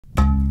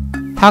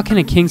How can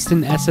a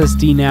Kingston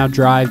SSDnow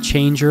Drive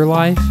change your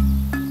life?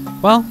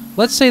 Well,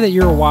 let's say that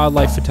you're a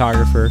wildlife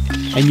photographer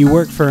and you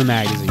work for a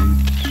magazine.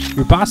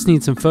 Your boss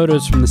needs some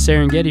photos from the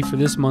Serengeti for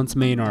this month's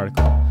main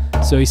article.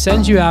 So he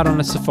sends you out on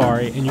a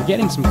safari and you're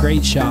getting some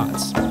great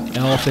shots.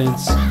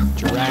 Elephants,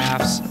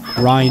 giraffes,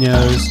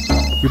 rhinos.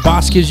 Your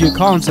boss gives you a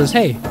call and says,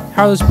 "Hey,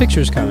 how are those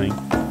pictures coming?"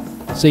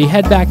 So you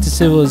head back to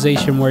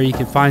civilization where you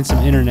can find some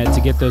internet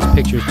to get those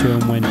pictures to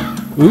him when,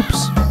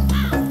 oops,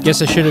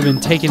 guess I should have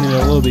been taking it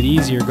a little bit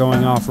easier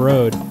going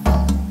off-road.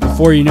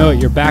 Before you know it,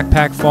 your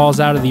backpack falls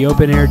out of the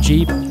open-air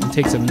Jeep and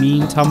takes a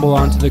mean tumble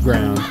onto the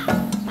ground.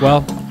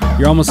 Well,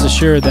 you're almost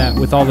assured that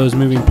with all those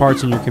moving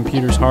parts in your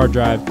computer's hard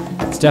drive,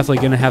 it's definitely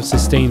going to have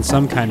sustained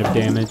some kind of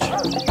damage.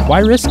 Why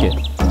risk it?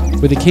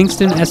 With a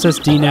Kingston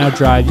SSDnow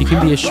Drive, you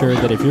can be assured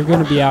that if you're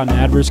going to be out in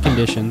adverse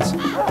conditions,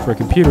 for a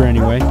computer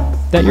anyway,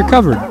 that you're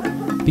covered.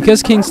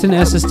 Because Kingston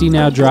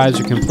SSDnow Drives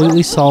are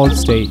completely solid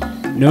state,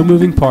 no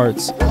moving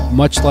parts,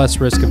 much less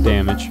risk of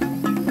damage.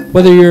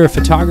 Whether you're a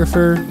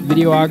photographer,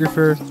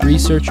 videographer,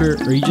 researcher,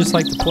 or you just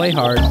like to play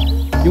hard,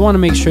 you want to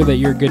make sure that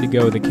you're good to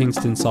go with a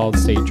Kingston solid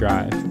state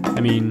drive. I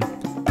mean,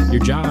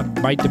 your job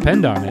might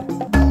depend on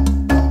it.